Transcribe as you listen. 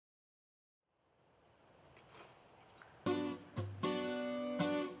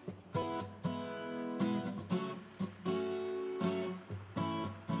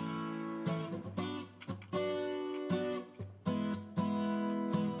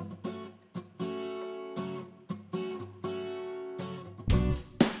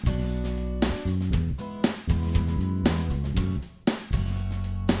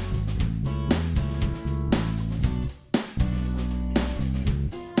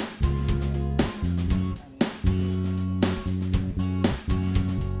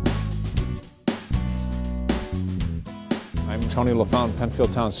Tony LaFountain,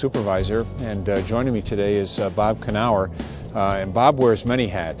 Penfield Town Supervisor, and joining me today is Bob Kanauer. And Bob wears many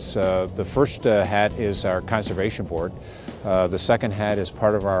hats. The first hat is our Conservation Board. The second hat is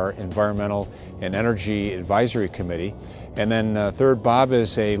part of our Environmental and Energy Advisory Committee. And then third, Bob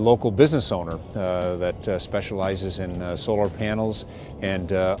is a local business owner that specializes in solar panels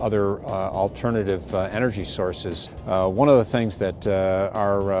and other alternative energy sources. One of the things that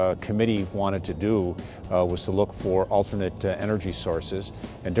our committee wanted to do was to look for alternate energy sources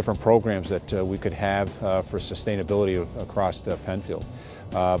and different programs that we could have for sustainability across Penfield.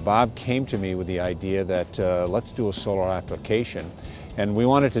 Bob came to me with the idea that let's do a solar application, and we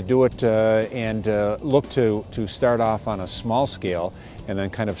wanted to do it and look to start off on a small scale and then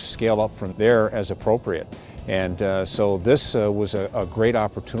kind of scale up from there as appropriate. And so this was a great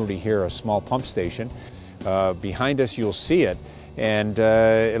opportunity here, a small pump station. Behind us you'll see it, and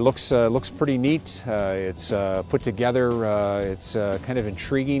it looks pretty neat. It's put together, it's kind of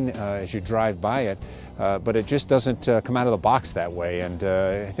intriguing as you drive by it, but it just doesn't come out of the box that way, and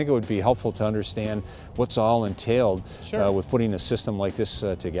I think it would be helpful to understand what's all entailed with putting a system like this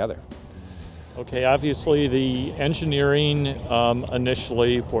together. Okay, obviously the engineering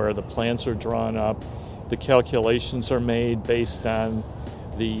initially, where the plans are drawn up, the calculations are made based on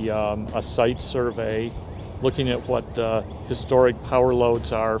the a site survey, looking at what historic power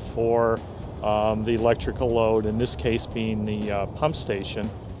loads are for the electrical load, in this case being the pump station.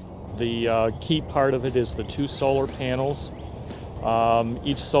 The key part of it is the 2 solar panels.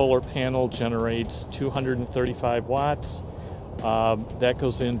 Each solar panel generates 235 watts. That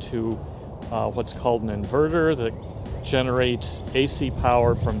goes into what's called an inverter that generates AC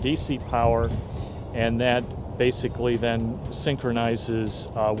power from DC power, and that basically then synchronizes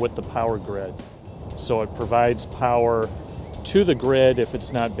with the power grid. So it provides power to the grid if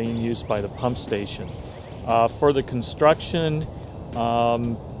it's not being used by the pump station. For the construction,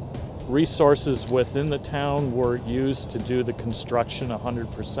 resources within the town were used to do the construction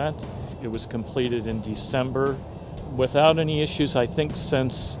 100%. It was completed in December without any issues. I think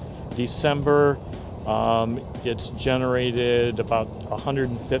since December, it's generated about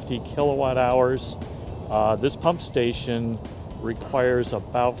 150 kilowatt hours. This pump station requires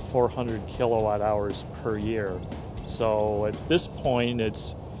about 400 kilowatt hours per year. So at this point,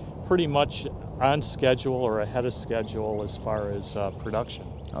 it's pretty much on schedule or ahead of schedule as far as production.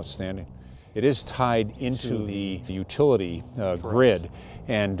 Outstanding. It is tied into the utility grid,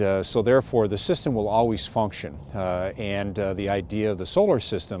 and so therefore the system will always function. And the idea of the solar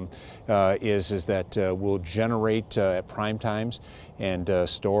system is that we'll generate at prime times and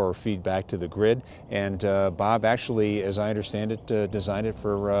store or feed back to the grid. And Bob actually, as I understand it, designed it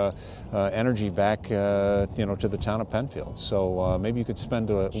for energy back to the town of Penfield. So maybe you could spend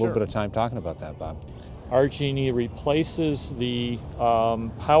a little bit of time talking about that, Bob. RG&E replaces the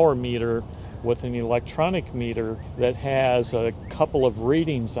power meter with an electronic meter that has a couple of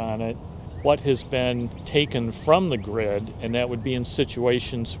readings on it, what has been taken from the grid, and that would be in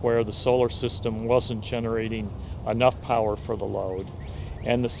situations where the solar system wasn't generating enough power for the load.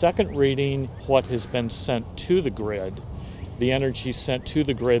 And the second reading, what has been sent to the grid. The energy sent to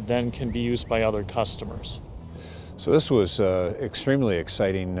the grid then can be used by other customers. So this was extremely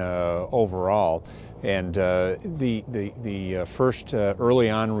exciting overall, and the first early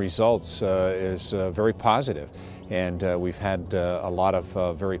on results is very positive, and we've had a lot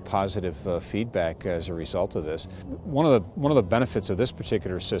of very positive feedback as a result of this. One of the benefits of this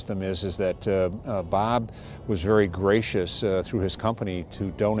particular system is that Bob was very gracious through his company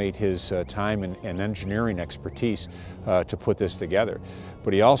to donate his time and engineering expertise to put this together.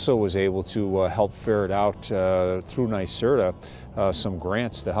 But he also was able to help ferret out through NYSERDA some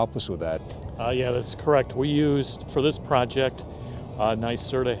grants to help us with that. Yeah, that's correct. We used, for this project,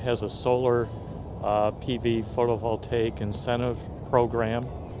 NYSERDA has a solar PV photovoltaic incentive program.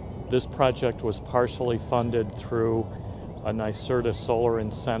 This project was partially funded through a NYSERDA solar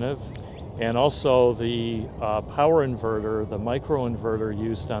incentive, and also the power inverter, the microinverter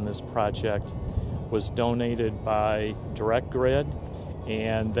used on this project, was donated by Direct Grid,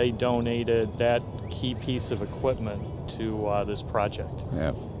 and they donated that key piece of equipment to this project.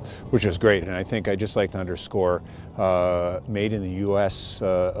 Yeah, which is great, and I think I'd just like to underscore made in the U.S.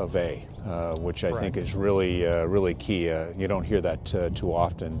 of A, which I think is really key. You don't hear that too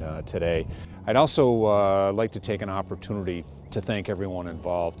often today. I'd also like to take an opportunity to thank everyone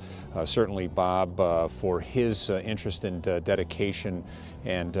involved. Certainly Bob for his interest and dedication,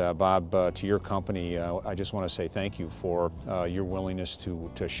 and Bob, to your company, I just want to say thank you for your willingness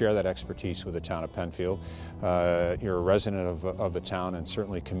to share that expertise with the town of Penfield. Your a resident of the town and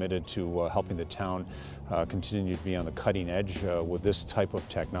certainly committed to helping the town continue to be on the cutting edge with this type of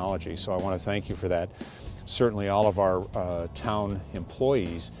technology. So I want to thank you for that. Certainly all of our town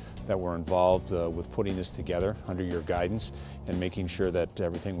employees that were involved with putting this together under your guidance and making sure that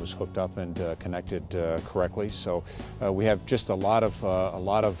everything was hooked up and connected correctly. So we have just a lot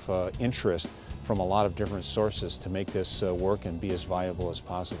of interest from a lot of different sources to make this work and be as viable as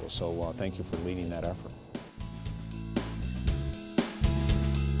possible. So thank you for leading that effort.